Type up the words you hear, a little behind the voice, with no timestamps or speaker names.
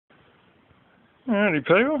Alrighty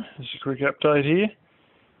people, just a quick update here.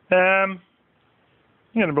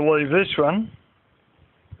 You're going to believe this one.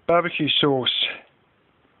 Barbecue sauce.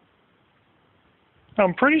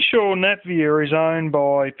 I'm pretty sure Natvia is owned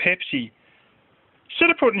by Pepsi. Instead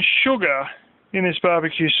of putting sugar in this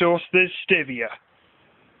barbecue sauce, there's stevia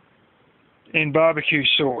in barbecue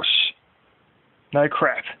sauce. No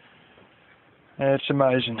crap. It's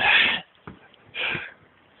amazing.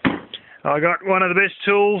 I got one of the best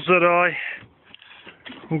tools that I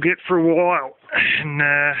will get for a while, and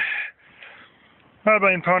I've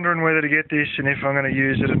been pondering whether to get this and if I'm going to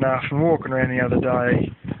use it enough. And walking around the other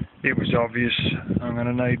day, it was obvious I'm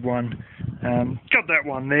going to need one. Got that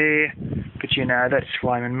one there, but you know, that's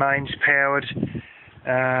flaming mains powered.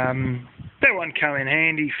 That one come in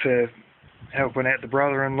handy for helping out the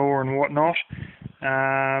brother-in-law and whatnot.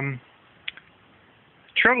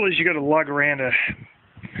 Trouble is, you got to lug around a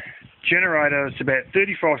generator that's about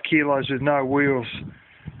 35 kilos with no wheels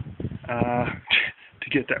to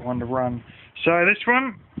get that one to run. So this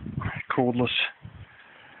one, cordless.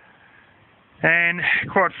 And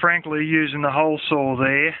quite frankly, using the hole saw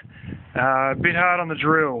there, a bit hard on the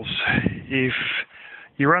drills. If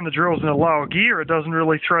you run the drills in a lower gear, it doesn't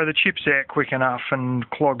really throw the chips out quick enough and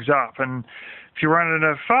clogs up. And if you run it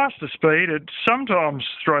at a faster speed, it sometimes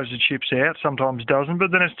throws the chips out, sometimes doesn't,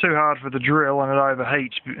 but then it's too hard for the drill and it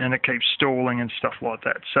overheats and it keeps stalling and stuff like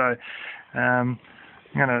that. So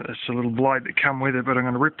it's a little blade that come with it, but I'm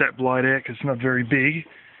going to rip that blade out because it's not very big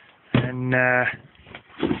and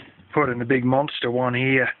put in the big monster one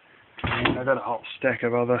here. And I've got a whole stack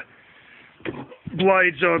of other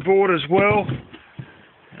blades I bought as well.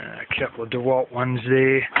 A couple of DeWalt ones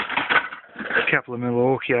there. A couple of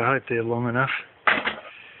Milwaukee, I hope they're long enough.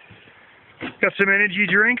 Got some energy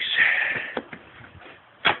drinks.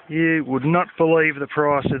 You would not believe the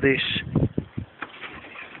price of this.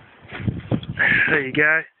 There you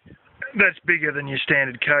go. That's bigger than your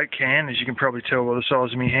standard Coke can, as you can probably tell by the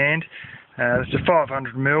size of my hand. It's a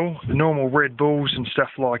 500ml. The normal Red Bulls and stuff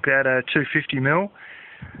like that are 250ml.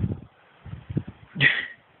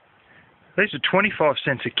 These are 25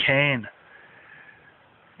 cents a can.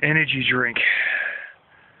 Energy drink.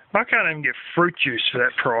 I can't even get fruit juice for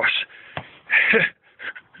that price.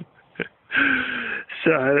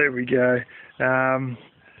 So there we go.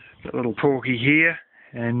 Got a little porky here,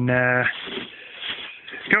 and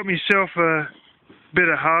got myself a bit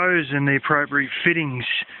of hose and the appropriate fittings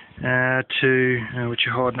which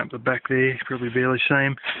are hiding up the back there. You probably barely see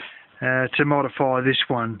them, to modify this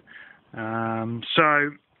one. So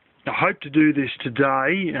I hope to do this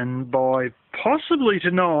today, and by possibly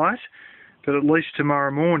tonight, but at least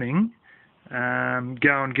tomorrow morning,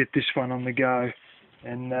 go and get this one on the go.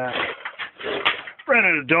 And ran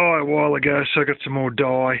out of dye a while ago, so I got some more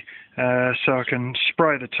dye, so I can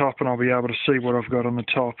spray the top and I'll be able to see what I've got on the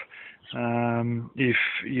top. If,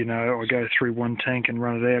 you know, I go through one tank and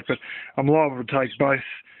run it out, but I'm liable to take both.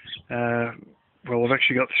 Well, I've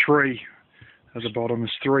actually got three. At the bottom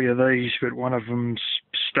there's three of these, but one of them's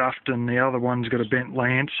stuffed and the other one's got a bent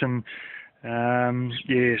lance, and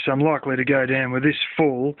yeah, so I'm likely to go down with this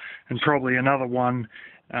full and probably another one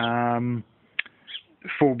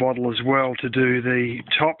full bottle as well to do the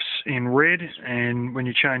tops in red. And when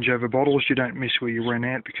you change over bottles, you don't miss where you ran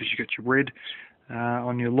out because you got your red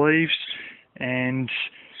on your leaves. And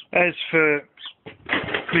as for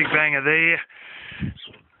Big Banger there,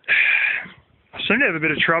 I seem to have a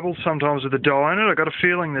bit of trouble sometimes with the dye in it. I've got a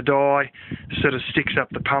feeling the dye sort of sticks up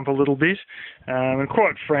the pump a little bit. And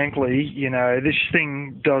quite frankly, you know, this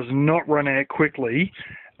thing does not run out quickly.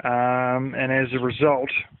 And as a result,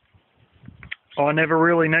 I never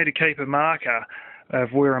really need to keep a marker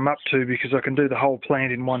of where I'm up to because I can do the whole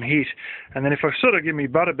plant in one hit. And then if I sort of give my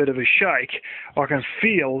butt a bit of a shake, I can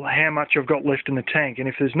feel how much I've got left in the tank. And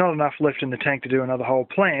if there's not enough left in the tank to do another whole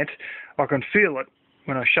plant, I can feel it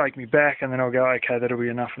when I shake me back, and then I'll go, okay, that'll be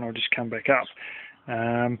enough, and I'll just come back up.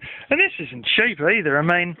 And this isn't cheap either. I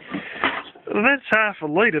mean, that's half a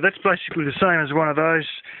litre. That's basically the same as one of those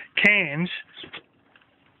cans.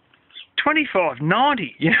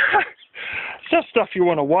 $25.90, you know. It's not stuff you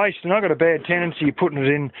want to waste, and I've got a bad tendency of putting it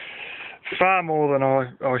in far more than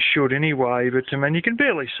I should anyway, but I mean, you can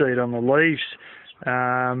barely see it on the leaves.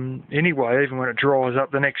 Anyway, even when it dries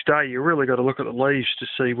up the next day, you really got to look at the leaves to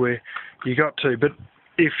see where you got to. But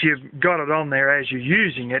if you've got it on there as you're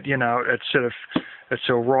using it, you know, it's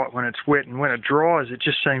all right when it's wet, and when it dries, it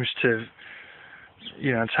just seems to,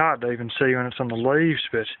 you know, it's hard to even see when it's on the leaves.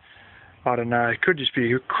 But I don't know, it could just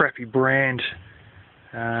be a crappy brand.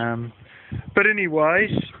 But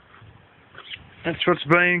anyways, that's what's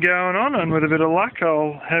been going on, and with a bit of luck,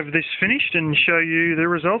 I'll have this finished and show you the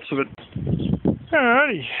results of it.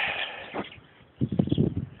 Alrighty.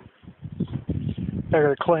 I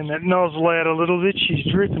gotta clean that nozzle out a little bit. She's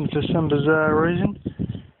dripping for some bizarre reason.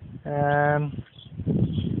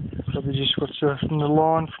 Probably just what's off in the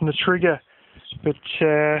line from the trigger. But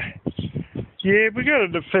yeah, we got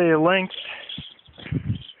it a fair length.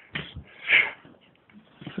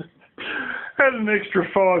 Had an extra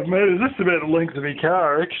 5 metres. That's about the length of my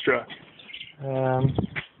car extra.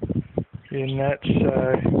 In that,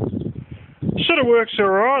 so sort of works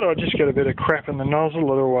alright. I just got a bit of crap in the nozzle.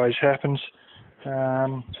 It always happens.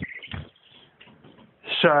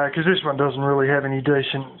 So, because this one doesn't really have any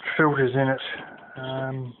decent filters in it,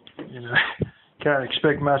 you know, can't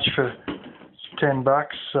expect much for $10.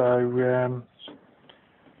 So,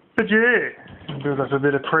 but yeah, build up a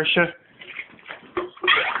bit of pressure.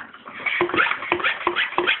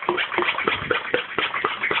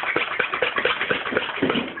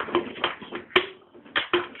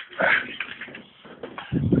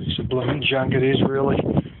 It's a blooming junk it is, really.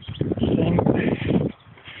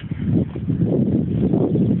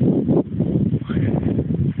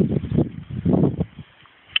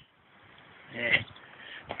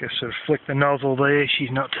 Just sort of flick the nozzle there. She's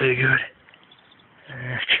not too good.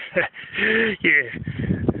 Yeah,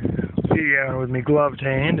 going with my gloved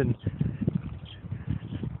hand and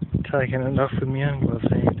taking it off with my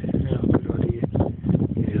ungloved hand. Oh, good idea.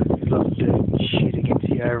 Yeah, love dirt and shit against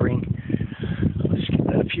the O-ring. Let's get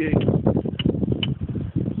that a few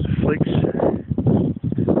flicks.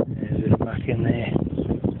 There's a bit of muck in there.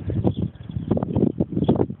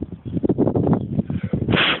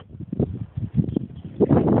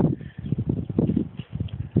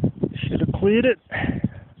 Cleared it.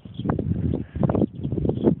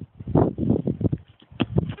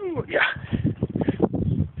 Ooh, yeah.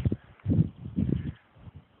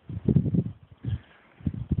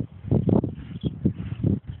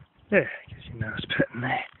 Yeah, gives you a nice pattern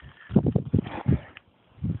there.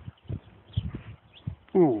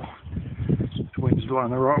 Ooh, the wind's blowing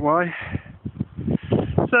the right way.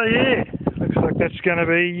 So yeah, looks like that's going to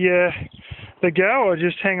be the go. I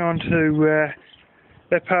just hang on to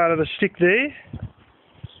that part of the stick there,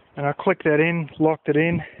 and I click that in, locked it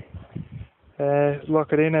in,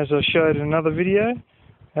 lock it in as I showed in another video,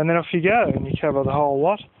 and then off you go, and you cover the whole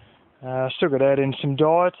lot. Still got to add in some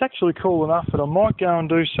dye. It's actually cool enough that I might go and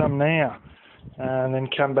do some now, and then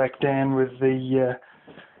come back down with the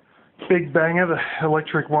big banger, the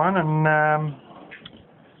electric one, and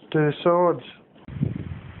do the sides.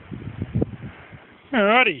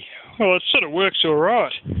 Alrighty, well it sort of works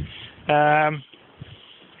alright.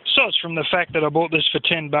 Aside from the fact that I bought this for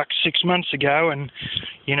 $10 6 months ago, and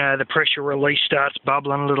you know the pressure release starts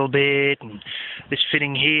bubbling a little bit, and this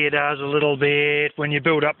fitting here does a little bit. When you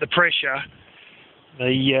build up the pressure,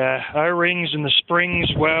 the O-rings and the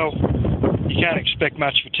springs, well, you can't expect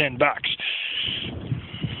much for $10.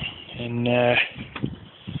 And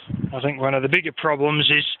I think one of the bigger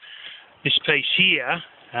problems is this piece here.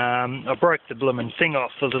 I broke the blooming thing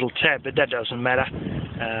off, the little tab, but that doesn't matter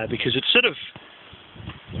because it's sort of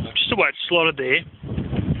just the way it's slotted there.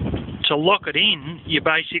 To lock it in, you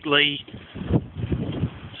basically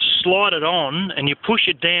slide it on and you push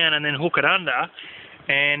it down and then hook it under,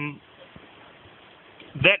 and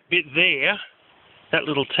that bit there, that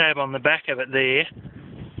little tab on the back of it there,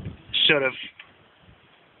 sort of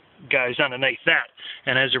goes underneath that,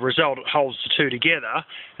 and as a result it holds the two together,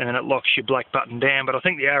 and then it locks your black button down. But I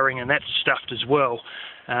think the O-ring and that's stuffed as well,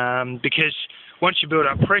 because once you build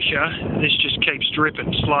up pressure, this just keeps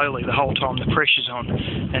dripping slowly the whole time the pressure's on,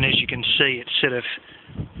 and as you can see it's sort of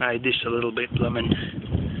made this a little bit blooming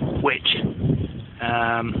wet.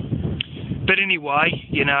 But anyway,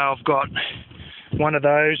 you know, I've got one of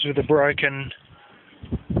those with a broken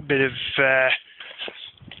bit of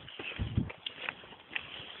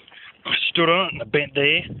stood on it and a bent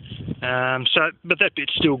there, but that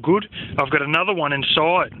bit's still good. I've got another one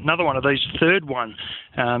inside, another one of these, third one,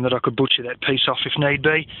 that I could butcher that piece off if need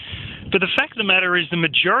be. But the fact of the matter is the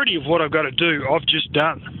majority of what I've got to do I've just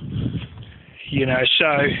done, you know.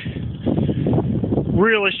 So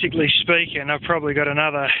realistically speaking, I've probably got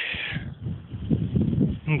another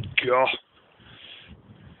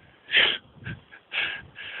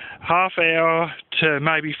half hour to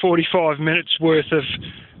maybe 45 minutes worth of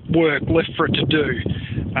work left for it to do.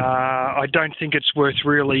 I don't think it's worth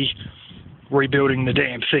really rebuilding the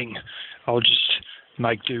damn thing. I'll just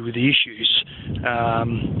make do with the issues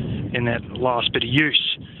in that last bit of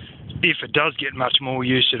use, if it does get much more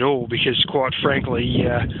use at all, because quite frankly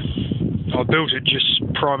I built it just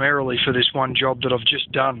primarily for this one job that I've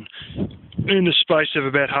just done in the space of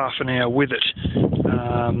about half an hour with it.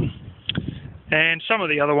 and some of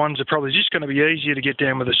the other ones are probably just going to be easier to get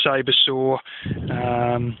down with a Sabre saw.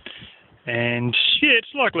 And yeah,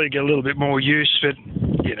 it's likely to get a little bit more use, but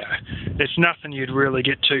you know, it's nothing you'd really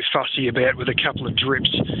get too fussy about with a couple of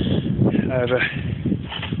drips over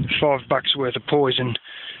 $5 worth of poison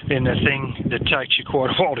in a thing that takes you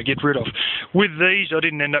quite a while to get rid of. With these, I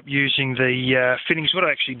didn't end up using the fittings. What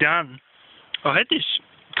I actually done, I had this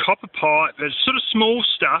copper pipe. It's sort of small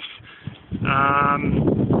stuff,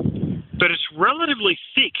 but it's relatively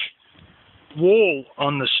thick wall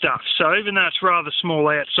on the stuff, so even though it's rather small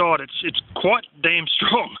outside, it's quite damn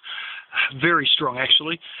strong, very strong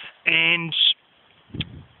actually. And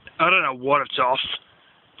I don't know what it's off,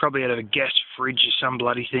 probably out of a gas fridge or some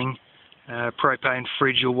bloody thing, propane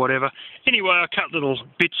fridge or whatever. Anyway, I cut little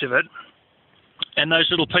bits of it, and those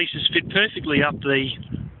little pieces fit perfectly up the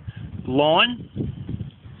line.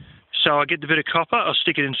 So I get the bit of copper, I'll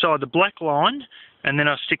stick it inside the black line, and then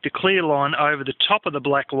I stick the clear line over the top of the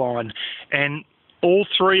black line, and all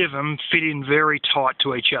three of them fit in very tight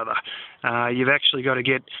to each other. You've actually got to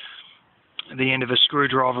get the end of a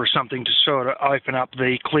screwdriver or something to sort of open up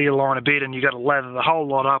the clear line a bit, and you've got to lather the whole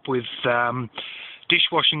lot up with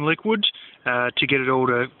dishwashing liquid to get it all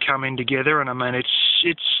to come in together. And I mean,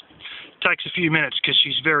 it's takes a few minutes because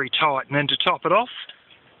she's very tight, and then to top it off,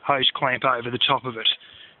 hose clamp over the top of it.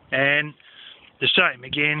 And the same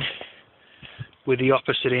again with the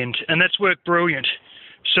opposite end, and that's worked brilliant.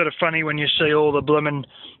 Sort of funny when you see all the bloomin'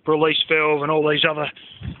 release valve and all these other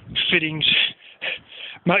fittings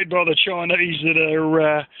made by the Chinese that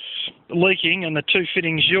are leaking, and the two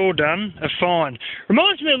fittings you're done are fine.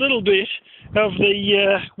 Reminds me a little bit of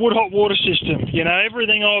the wood hot water system. You know,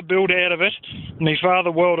 everything I built out of it, my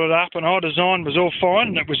father welded up and I designed was all fine,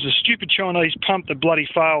 and it was the stupid Chinese pump that bloody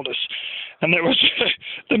failed us. And that was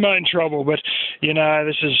the main trouble. But, you know,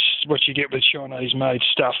 this is what you get with Chinese-made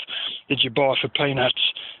stuff that you buy for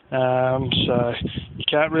peanuts. So you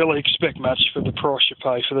can't really expect much for the price you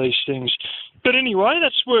pay for these things. But anyway,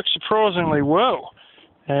 that's worked surprisingly well.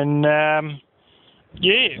 And,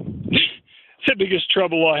 yeah, the biggest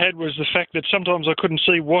trouble I had was the fact that sometimes I couldn't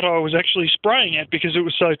see what I was actually spraying at because it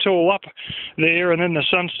was so tall up there, and then the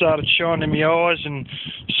sun started shining in my eyes and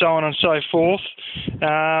so on and so forth.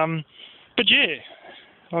 But yeah,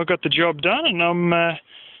 I got the job done, and I'm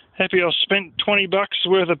happy I spent $20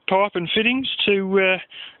 worth of pipe and fittings to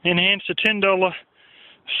enhance a $10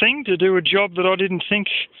 thing to do a job that I didn't think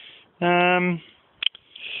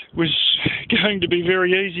was going to be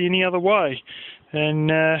very easy any other way. And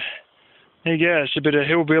there you go, it's a bit of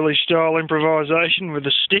hillbilly style improvisation with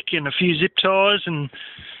a stick and a few zip ties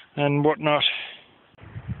and whatnot.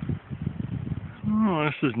 Oh,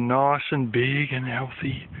 this is nice and big and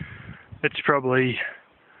healthy. It's probably,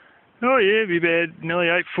 oh yeah, it'd be about nearly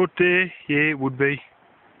 8 foot there. Yeah, it would be.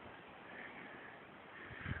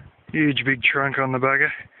 Huge big trunk on the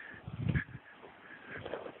bugger.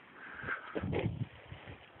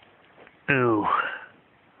 Oh.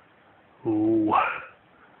 Ooh.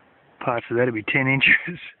 Parts of that would be 10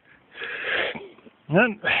 inches.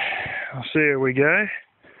 And I'll see how we go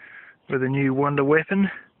with a new wonder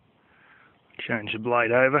weapon. Change the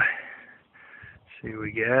blade over. See how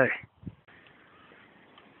we go.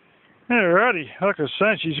 Alrighty, like I was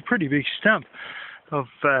saying, she's a pretty big stump.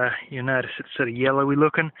 You'll notice it's sort of yellowy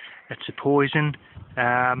looking. That's a poison.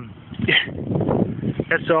 That's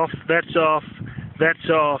off, that's off, that's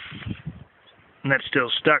off, and that's still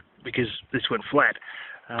stuck because this went flat.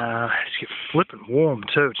 It's flipping warm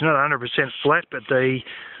too. It's not 100% flat, but the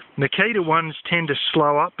Makita ones tend to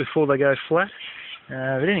slow up before they go flat.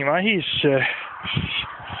 But anyway, here's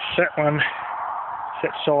that one,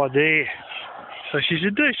 that side there. So she's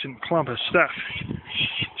a decent clump of stuff.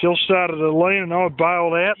 Jill started to lean and I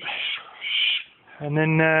bailed out, and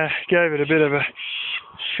then gave it a bit of a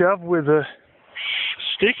shove with a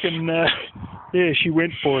stick, and yeah, she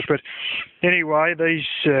went for it. But anyway, these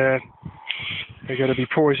they're going to be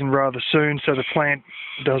poisoned rather soon, so the plant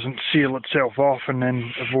doesn't seal itself off and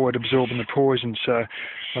then avoid absorbing the poison. So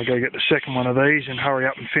I'll go get the second one of these and hurry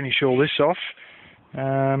up and finish all this off.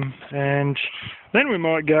 And then we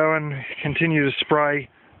might go and continue to spray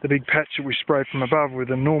the big patch that we sprayed from above with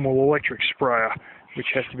a normal electric sprayer, which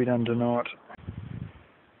has to be done tonight.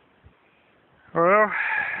 Well,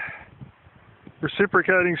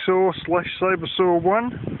 reciprocating saw / Sabre saw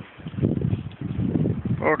 1,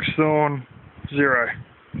 Oxthorn 0.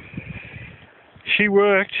 She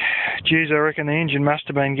worked. Geez, I reckon the engine must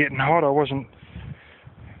have been getting hot. I wasn't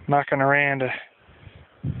mucking around to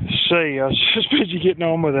see. I was just busy getting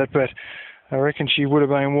on with it, but I reckon she would have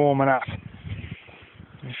been warming up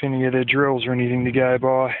if any of their drills or anything to go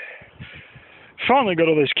by. Finally got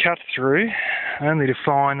all this cut through. only to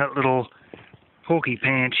find that little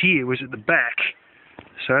porcupine here was at the back.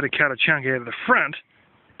 So I had to cut a chunk out of the front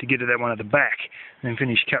to get to that one at the back, and then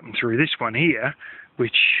finish cutting through this one here,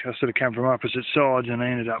 which I sort of come from opposite sides, and I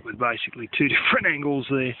ended up with basically two different angles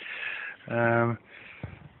there.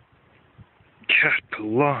 God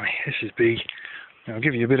blimey, this is big. I'll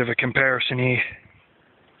give you a bit of a comparison here.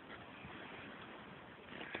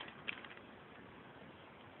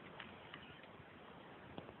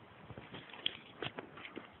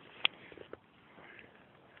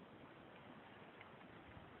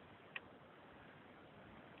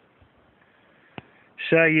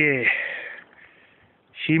 So yeah,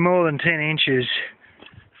 she more than 10 inches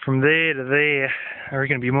from there to there. I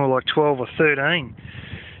reckon it'd be more like 12 or 13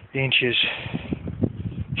 inches.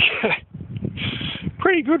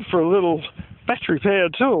 Pretty good for a little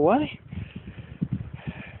battery-powered tool, eh?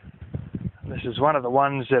 This is one of the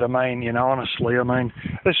ones that, I mean, you know, honestly, I mean,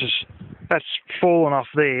 that's fallen off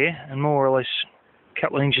there and more or less a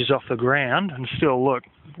couple of inches off the ground, and still, look,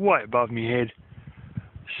 way above my head.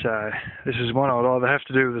 So this is one I'd either have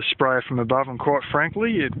to do with a sprayer from above, and quite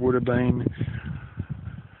frankly, it would have been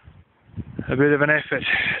a bit of an effort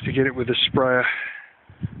to get it with a sprayer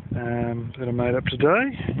that I made up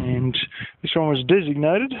today. And this one was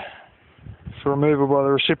designated for removal by the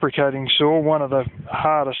reciprocating saw, one of the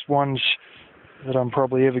hardest ones that I'm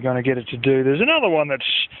probably ever going to get it to do. There's another one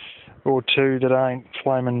or two that ain't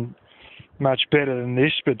flaming much better than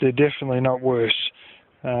this, but they're definitely not worse.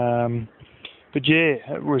 But yeah,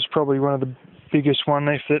 it was probably one of the biggest one,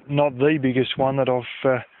 if not the biggest one that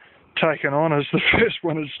I've taken on, as the first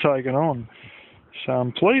one it's taken on. So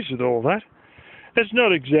I'm pleased with all that. It's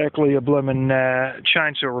not exactly a blooming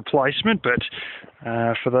chainsaw replacement, but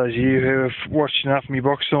for those of you who have watched enough of my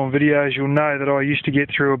box thorn videos, you'll know that I used to get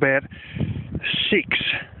through about 6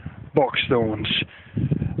 box thorns.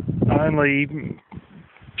 Only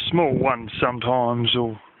small ones sometimes,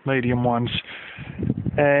 or medium ones.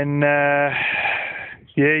 And yeah,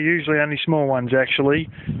 usually only small ones actually.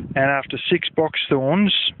 And after 6 box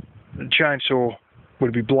thorns, the chainsaw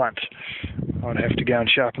would be blunt. I'd have to go and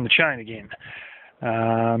sharpen the chain again.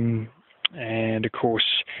 And of course,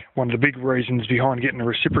 one of the big reasons behind getting a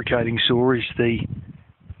reciprocating saw is the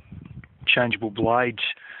changeable blades.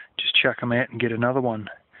 Just chuck them out and get another one.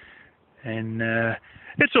 And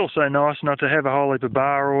it's also nice not to have a whole heap of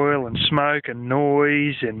bar oil and smoke and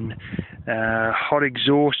noise and hot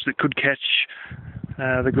exhaust that could catch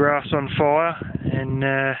the grass on fire. And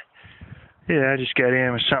yeah, just go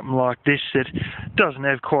down with something like this that doesn't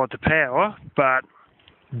have quite the power, but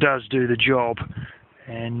does do the job.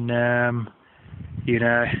 And you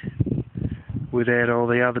know, without all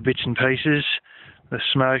the other bits and pieces, the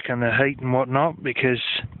smoke and the heat and whatnot, because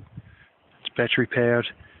it's battery powered.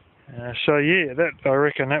 So yeah, I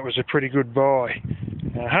reckon that was a pretty good buy.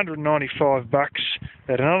 $195.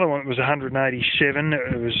 At another one it was $187.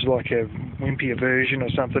 It was like a wimpier version or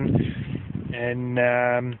something. And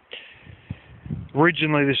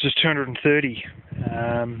originally this was $230.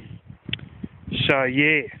 So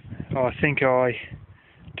yeah, I think I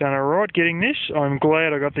done alright getting this. I'm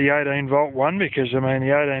glad I got the 18 volt one, because I mean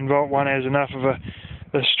the 18 volt one has enough of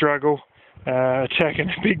a struggle attacking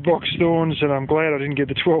the big box thorns, and I'm glad I didn't get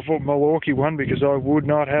the 12 volt Milwaukee one, because I would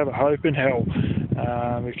not have a hope in hell,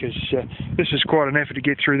 because this is quite an effort to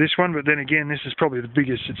get through this one, but then again this is probably the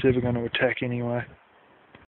biggest it's ever going to attack anyway.